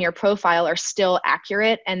that are in your profile are still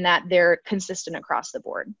accurate and that they're consistent across the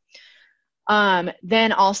board.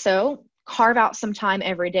 Then also carve out some time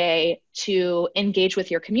every day to engage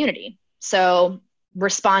with your community. So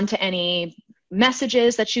respond to any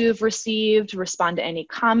messages that you've received, respond to any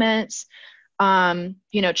comments,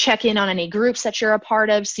 check in on any groups that you're a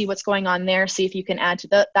part of, see what's going on there, see if you can add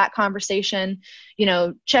to that conversation,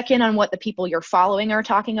 check in on what the people you're following are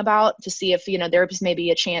talking about to see if, there's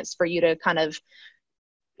maybe a chance for you to kind of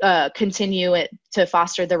continue it to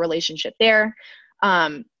foster the relationship there.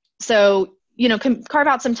 So, carve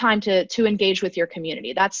out some time to engage with your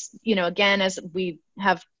community. That's, again, as we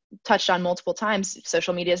have touched on multiple times,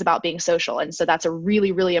 social media is about being social. And so that's a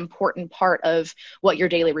really, really important part of what your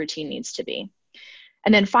daily routine needs to be.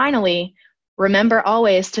 And then finally, remember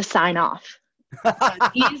always to sign off.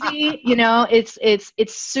 It's easy,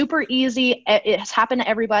 it's super easy. It's happened to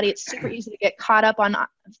everybody. It's super easy to get caught up on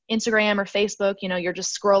Instagram or Facebook. You're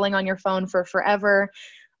just scrolling on your phone for forever.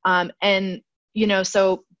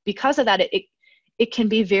 So because of that, it can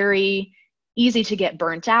be very easy to get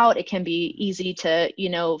burnt out. It can be easy to,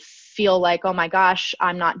 feel like, oh my gosh,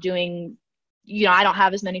 I'm not doing, I don't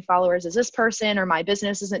have as many followers as this person, or my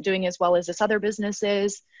business isn't doing as well as this other business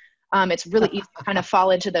is. It's really easy to kind of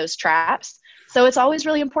fall into those traps. So it's always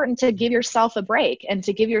really important to give yourself a break and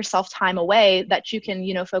to give yourself time away that you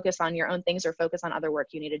can, focus on your own things or focus on other work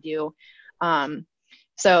you need to do.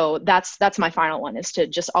 So that's my final one, is to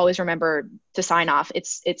just always remember to sign off.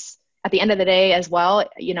 It's at the end of the day as well,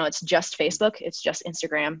 it's just Facebook, it's just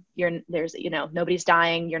Instagram. There's nobody's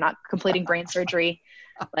dying. You're not completing brain surgery.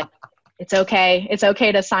 Like, it's okay. It's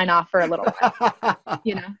okay to sign off for a little while,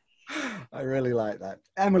 I really like that.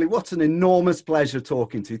 Emily, what an enormous pleasure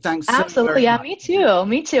talking to you. Thanks so Absolutely. very much.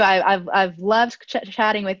 Me too. I've loved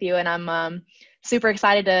chatting with you, and I'm super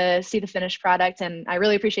excited to see the finished product, and I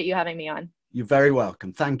really appreciate you having me on. You're very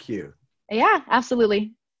welcome. Thank you. Yeah,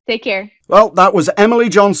 absolutely. Take care. Well, that was Emily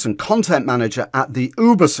Johnson, content manager at the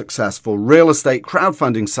uber successful real estate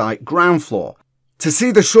crowdfunding site GROUNDFLOOR. To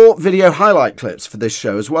see the short video highlight clips for this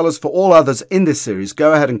show, as well as for all others in this series,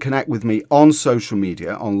 go ahead and connect with me on social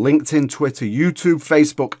media, on LinkedIn, Twitter, YouTube,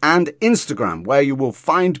 Facebook, and Instagram, where you will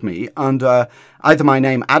find me under either my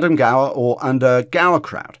name, Adam Gower, or under Gower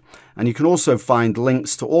Crowd. And you can also find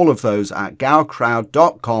links to all of those at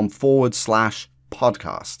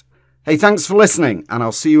gowercrowd.com/podcast. Hey, thanks for listening, and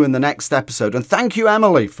I'll see you in the next episode. And thank you,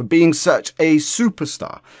 Emily, for being such a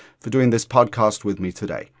superstar for doing this podcast with me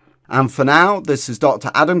today. And for now, this is Dr.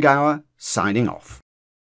 Adam Gower signing off.